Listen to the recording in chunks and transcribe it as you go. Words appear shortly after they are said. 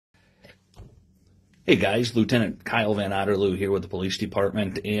Hey guys, Lieutenant Kyle Van Otterloo here with the police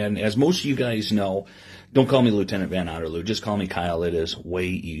department, and as most of you guys know, don't call me Lieutenant Van Otterloo, just call me Kyle. It is way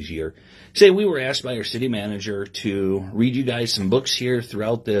easier. Say, we were asked by our city manager to read you guys some books here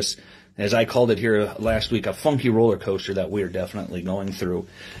throughout this, as I called it here last week, a funky roller coaster that we're definitely going through.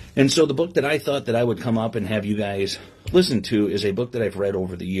 And so the book that I thought that I would come up and have you guys listen to is a book that I've read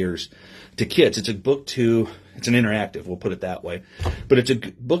over the years to kids. It's a book it's an interactive, we'll put it that way, but it's a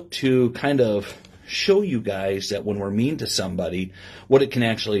book to kind of show you guys that when we're mean to somebody, what it can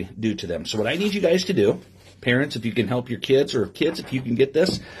actually do to them. So what I need you guys to do, parents, if you can help your kids, or kids, if you can get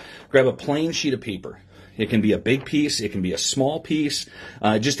this, grab a plain sheet of paper. It can be a big piece, it can be a small piece,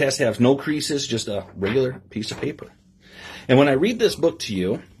 it just has to have no creases, just a regular piece of paper. And when I read this book to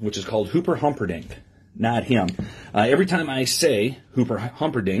you, which is called Hooper Humperdink, not him, every time I say Hooper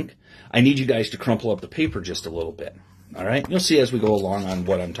Humperdink, I need you guys to crumple up the paper just a little bit. All right? You'll see as we go along on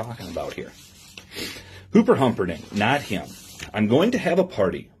what I'm talking about here. Hooper Humperdink, not him. I'm going to have a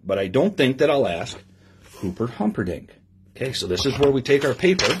party, but I don't think that I'll ask Hooper Humperdink. Okay, so this is where we take our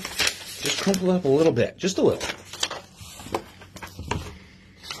paper, just crumple it up a little bit, just a little.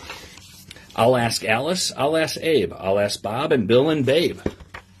 I'll ask Alice, I'll ask Abe, I'll ask Bob and Bill and Babe.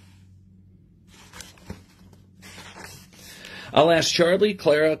 I'll ask Charlie,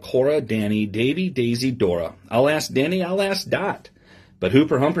 Clara, Cora, Danny, Davy, Daisy, Dora. I'll ask Danny, I'll ask Dot. But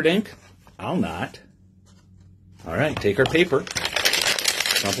Hooper Humperdink, I'll not. All right, take our paper,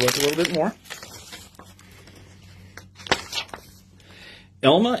 crumple it a little bit more.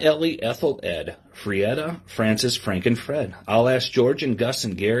 Elma, Ellie, Ethel, Ed, Frietta, Francis, Frank, and Fred. I'll ask George and Gus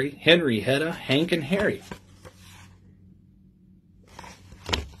and Gary, Henry, Hedda, Hank, and Harry.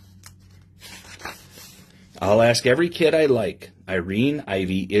 I'll ask every kid I like, Irene,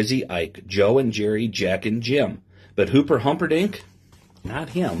 Ivy, Izzy, Ike, Joe and Jerry, Jack and Jim. But Hooper Humperdink, not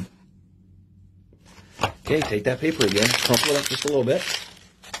him. Okay, take that paper again, crumple it up just a little bit.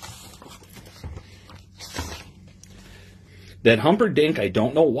 That Humperdink, I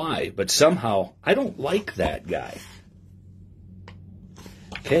don't know why, but somehow I don't like that guy.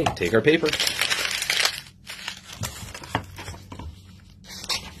 Okay, take our paper.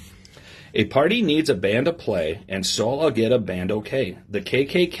 A party needs a band to play, and so I'll get a band okay. The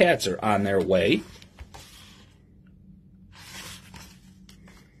KK Cats are on their way.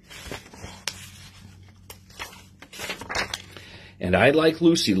 And I like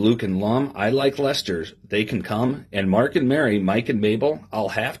Lucy, Luke, and Lum. I like Lester. They can come. And Mark and Mary, Mike and Mabel, I'll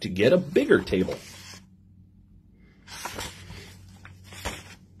have to get a bigger table.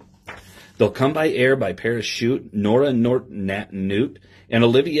 They'll come by air, by parachute, Nora, Nat, and Newt, and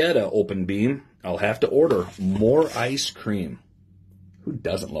Olivietta, open beam. I'll have to order more ice cream. Who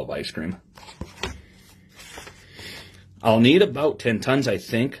doesn't love ice cream? I'll need about 10 tons, I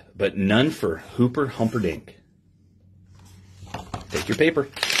think, but none for Hooper Humperdink. Take your paper.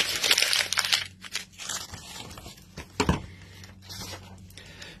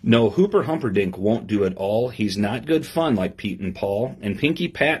 No, Hooper Humperdink won't do it all. He's not good fun like Pete and Paul. And Pinky,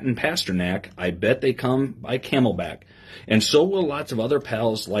 Pat, and Pasternak, I bet they come by Camelback. And so will lots of other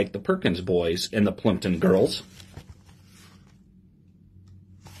pals like the Perkins boys and the Plimpton girls.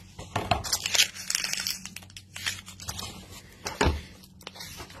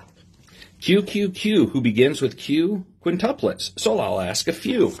 QQQ, who begins with Q, quintuplets, so I'll ask a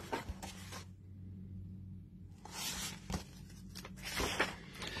few.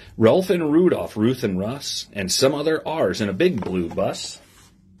 Ralph and Rudolph, Ruth and Russ, and some other R's in a big blue bus.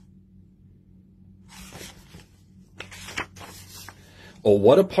 Oh,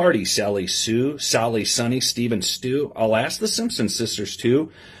 what a party, Sally Sue, Sally, Sonny, Steve, and Stu. I'll ask the Simpson sisters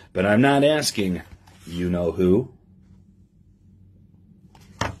too, but I'm not asking you know who.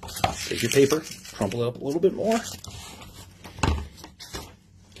 Take your paper, crumple it up a little bit more.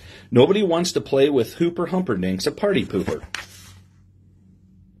 Nobody wants to play with Hooper Humperdink's a party pooper.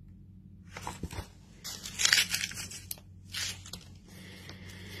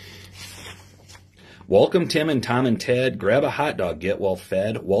 Welcome Tim and Tom and Ted, grab a hot dog, get well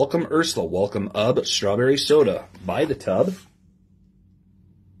fed. Welcome Ursula, welcome Ub, strawberry soda, buy the tub.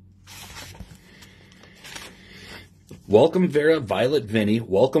 Welcome Vera, Violet, Vinny,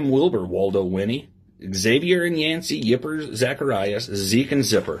 welcome Wilbur, Waldo, Winnie, Xavier and Yancey, Yipper, Zacharias, Zeke and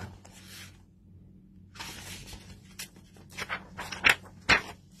Zipper.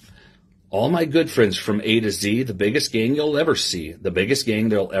 All my good friends from A to Z, the biggest gang you'll ever see, the biggest gang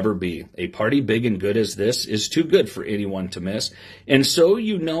there'll ever be. A party big and good as this is too good for anyone to miss. And so,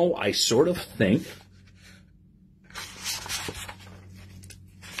 you know, I sort of think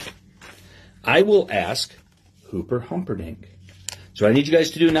I will ask Hooper Humperdink. So what I need you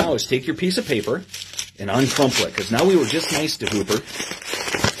guys to do now is take your piece of paper, and uncrumple it, because now we were just nice to Hooper.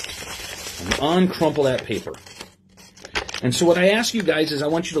 And uncrumple that paper. And so what I ask you guys is I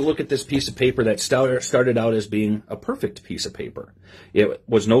want you to look at this piece of paper that started out as being a perfect piece of paper. It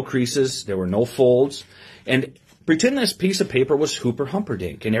was no creases, there were no folds, and pretend this piece of paper was Hooper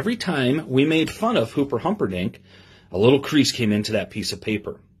Humperdink. And every time we made fun of Hooper Humperdink, a little crease came into that piece of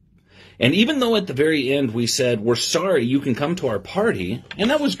paper. And even though at the very end we said, we're sorry, you can come to our party, and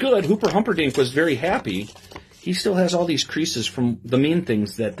that was good, Hooper Humperdink was very happy, he still has all these creases from the mean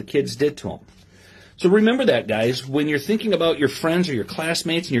things that the kids did to him. So remember that, guys, when you're thinking about your friends or your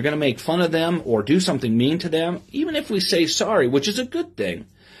classmates and you're going to make fun of them or do something mean to them, even if we say sorry, which is a good thing,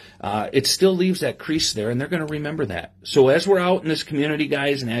 it still leaves that crease there, and they're going to remember that. So as we're out in this community,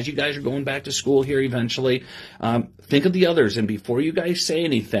 guys, and as you guys are going back to school here eventually, think of the others, and before you guys say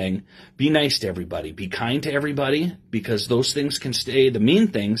anything, be nice to everybody. Be kind to everybody, because those things can stay, the mean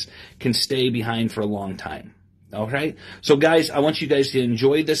things can stay behind for a long time. All right? So, guys, I want you guys to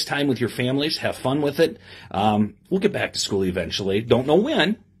enjoy this time with your families. Have fun with it. We'll get back to school eventually. Don't know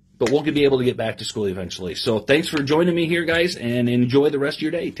when, but we'll be able to get back to school eventually. So thanks for joining me here, guys, and enjoy the rest of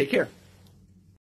your day. Take care.